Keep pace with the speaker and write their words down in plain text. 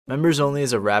Members Only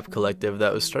is a rap collective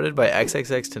that was started by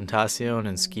XXXTENTACION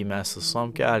and Ski Mask the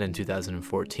Slump God in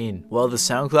 2014. While the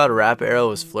SoundCloud rap era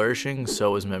was flourishing,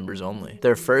 so was Members Only.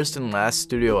 Their first and last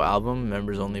studio album,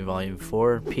 Members Only Volume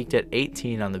 4, peaked at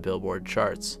 18 on the Billboard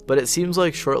charts. But it seems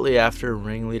like shortly after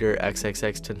ringleader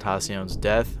XXXTENTACION's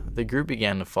death, the group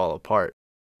began to fall apart.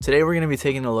 Today we're going to be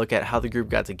taking a look at how the group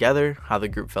got together, how the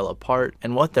group fell apart,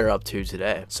 and what they're up to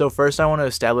today. So first I want to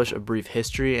establish a brief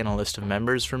history and a list of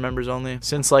members for Members Only,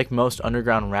 since like most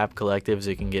underground rap collectives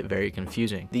it can get very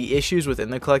confusing. The issues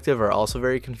within the collective are also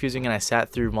very confusing, and I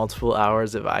sat through multiple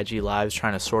hours of IG lives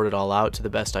trying to sort it all out to the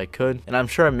best I could, and I'm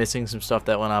sure I'm missing some stuff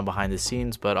that went on behind the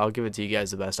scenes, but I'll give it to you guys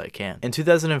the best I can. In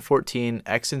 2014,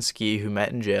 X and Ski, who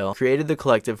met in jail, created the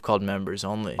collective called Members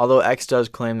Only. Although X does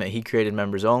claim that he created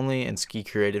Members Only and Ski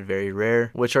created Very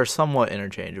Rare, which are somewhat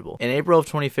interchangeable. In April of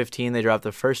 2015, they dropped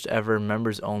the first ever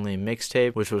Members Only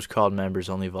mixtape, which was called Members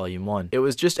Only Volume 1. It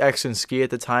was just X and Ski at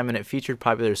the time, and it featured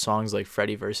popular songs like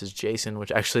Freddy vs. Jason,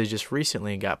 which actually just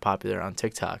recently got popular on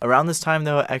TikTok. Around this time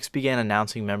though, X began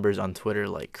announcing members on Twitter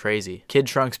like crazy, Kid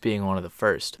Trunks being one of the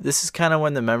first. This is kind of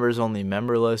when the Members Only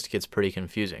member list gets pretty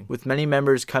confusing. With many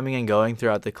members coming and going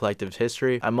throughout the collective's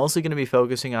history, I'm mostly going to be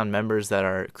focusing on members that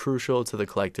are crucial to the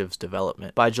collective's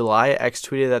development. By July, X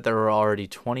tweeted that there were already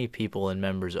 20 people in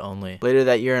Members Only. Later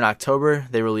that year in October,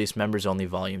 they released Members Only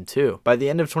Volume 2. By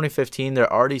the end of 2015,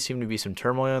 there already seemed to be some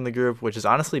turmoil in the group, which is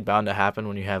honestly bound to happen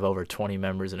when you have over 20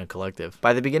 members in a collective.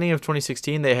 By the beginning of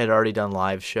 2016, they had already done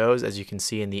live shows, as you can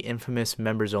see in the infamous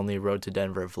Members Only Road to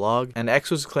Denver vlog, and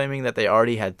X was claiming that they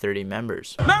already had 30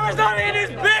 members. Members Only in his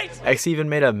bitch! X even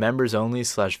made a Members Only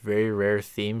 / Very Rare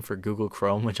theme for Google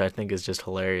Chrome, which I think is just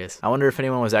hilarious. I wonder if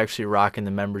anyone was actually rocking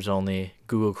the Members Only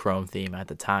Google Chrome theme at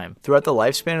the time. Throughout the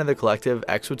lifespan of the collective,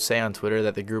 X would say on Twitter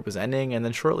that the group was ending, and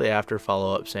then shortly after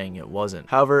follow up saying it wasn't.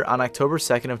 However, on October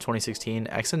 2nd of 2016,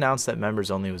 X announced that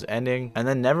Members Only was ending, and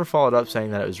then never followed up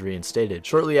saying that it was reinstated.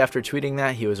 Shortly after tweeting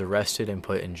that, he was arrested and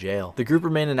put in jail. The group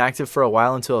remained inactive for a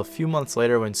while until a few months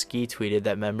later when Ski tweeted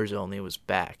that Members Only was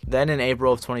back. Then in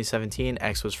April of 2017,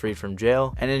 X was freed from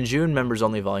jail, and in June, Members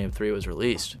Only Volume 3 was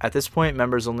released. At this point,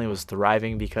 Members Only was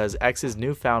thriving because X's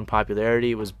newfound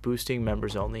popularity was boosting Members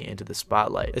Only into the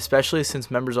spotlight, especially since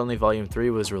Members Only Volume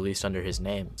 3 was released under his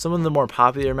name. Some of the more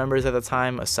popular members at the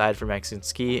time, aside from X and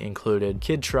Ski, included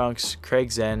Kid Trunks,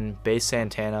 Craig Zen, Bass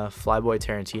Santana, Flyboy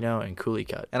Tarantino, and Coolie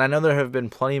Cut. And I know there have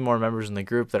been plenty more members in the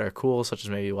group that are cool, such as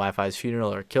maybe Wi-Fi's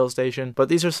Funeral or Kill Station, but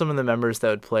these are some of the members that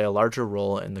would play a larger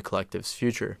role in the collective's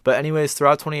future. But anyways,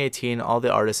 throughout 2018, all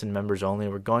the artists in Members Only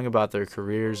were going about their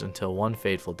careers until one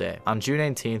fateful day. On June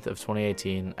 18th of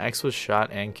 2018, X was shot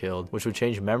and killed, which would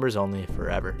change Members Only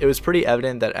forever. It was pretty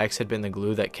evident that X had been the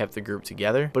glue that kept the group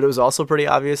together, but it was also pretty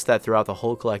obvious that throughout the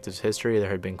whole collective's history there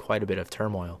had been quite a bit of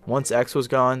turmoil. Once X was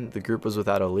gone, the group was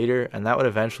without a leader, and that would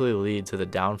eventually lead to the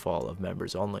downfall of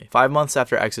Members Only. 5 months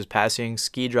after X's passing,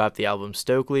 Ski dropped the album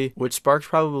Stokely, which sparked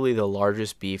probably the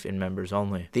largest beef in Members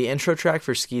Only. The intro track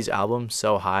for Ski's album,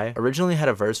 So High, originally had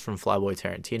a verse from Flyboy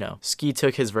Tarantino. Ski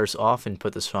took his verse off and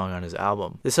put the song on his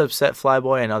album. This upset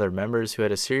Flyboy and other members, who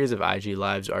had a series of IG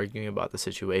lives arguing about the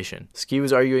situation. Ski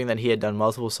was arguing that he had done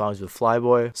multiple songs with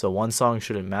Flyboy, so one song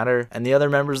shouldn't matter, and the other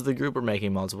members of the group were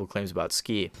making multiple claims about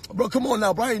Ski. Bro, come on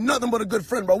now, bro. I ain't nothing but a good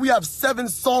friend, bro. We have 7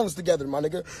 songs together, my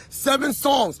nigga. 7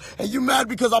 songs. And you mad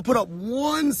because I put up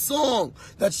one song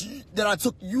that I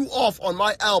took you off on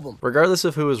my album. Regardless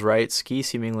of who was right, Ski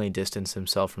seemingly distanced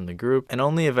himself from the group, and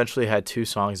only eventually had 2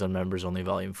 songs on Members Only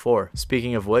Volume 4.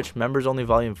 Speaking of which, Members Only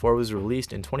Volume 4 was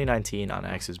released in 2019 on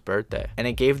X's birthday, and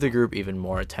it gave the group even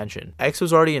more attention. X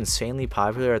was already insanely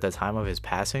popular at the time of his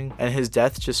passing, and his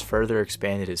death just further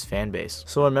expanded his fan base.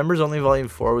 So when Members Only Volume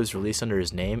 4 was released under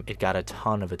his name, it got a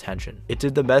ton of attention. It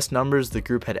did the best numbers the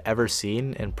group had ever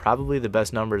seen, and probably the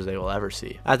best numbers they will ever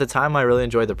see. At the time, I really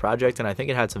enjoyed the project, and I think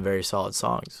it had some very solid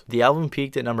songs. The album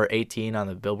peaked at number 18 on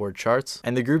the Billboard charts,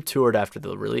 and the group toured after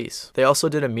the release. They also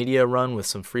did a media run with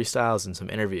some freestyles and some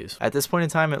interviews. At this point in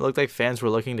time, it looked like fans were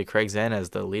looking to Craig Zen as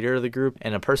the leader of the group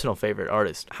and a personal favorite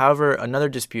artist. However, another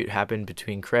dispute happened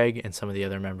between Craig and some of the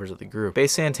other members of the group.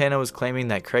 Bass Santana was claiming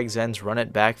that Craig Zen's Run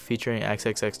It Back featuring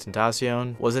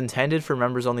XXXTentacion was intended for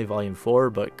Members Only Volume 4,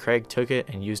 but Craig took it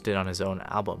and used it on his own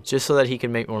album, just so that he could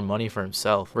make more money for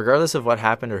himself. Regardless of what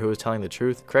happened or who was telling the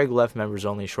truth, Craig left Members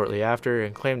Only shortly after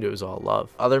and claimed it was all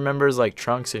love. Other members like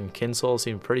Trunks and Kinsole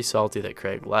seemed pretty salty that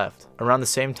Craig left. Around the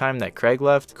same time that Craig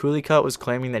left, Coolie Cut was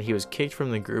claiming that he was kicked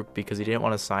from the group because he didn't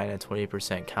want to sign a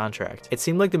 20% contract. It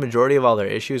seemed like the majority of all their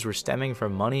issues were stemming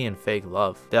from money and fake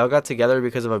love. They all got together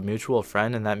because of a mutual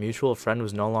friend, and that mutual friend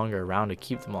was no longer around to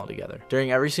keep them all together.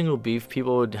 During every single beef,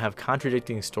 people would have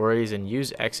contradicting stories and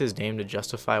use X's name to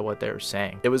justify what they were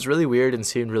saying. It was really weird and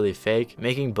seemed really fake,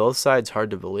 making both sides hard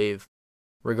to believe.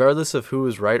 Regardless of who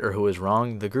was right or who was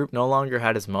wrong, the group no longer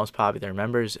had its most popular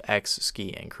members, X,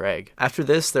 Ski, and Craig. After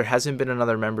this, there hasn't been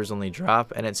another members only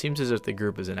drop, and it seems as if the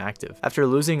group is inactive. After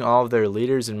losing all of their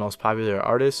leaders and most popular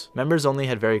artists, members only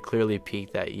had very clearly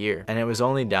peaked that year, and it was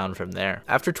only down from there.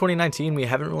 After 2019, we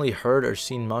haven't really heard or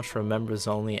seen much from members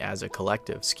only as a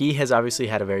collective. Ski has obviously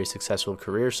had a very successful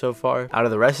career so far. Out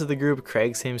of the rest of the group,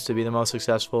 Craig seems to be the most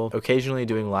successful, occasionally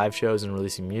doing live shows and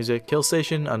releasing music.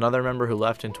 Killstation, another member who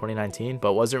left in 2019,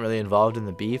 but wasn't really involved in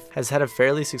the beef, has had a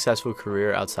fairly successful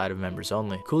career outside of members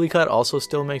only. Cooley Cut also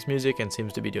still makes music and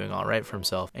seems to be doing alright for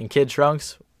himself. And Kid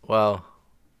Trunks, well,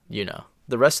 you know.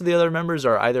 The rest of the other members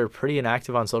are either pretty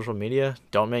inactive on social media,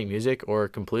 don't make music, or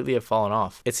completely have fallen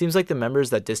off. It seems like the members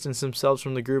that distanced themselves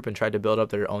from the group and tried to build up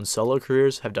their own solo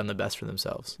careers have done the best for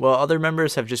themselves, while other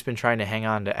members have just been trying to hang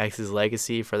on to X's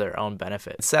legacy for their own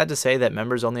benefit. It's sad to say that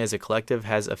members only as a collective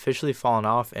has officially fallen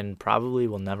off and probably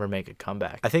will never make a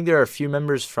comeback. I think there are a few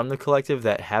members from the collective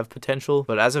that have potential,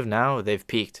 but as of now, they've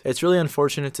peaked. It's really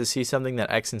unfortunate to see something that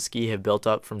X and Ski have built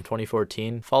up from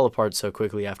 2014 fall apart so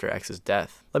quickly after X's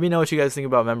death. Let me know what you guys think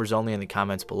about members only in the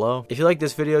comments below. If you like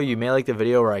this video, you may like the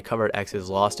video where I covered X's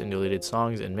lost and deleted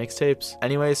songs and mixtapes.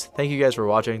 Anyways, thank you guys for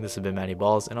watching. This has been Matty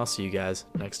Balls, and I'll see you guys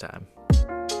next time.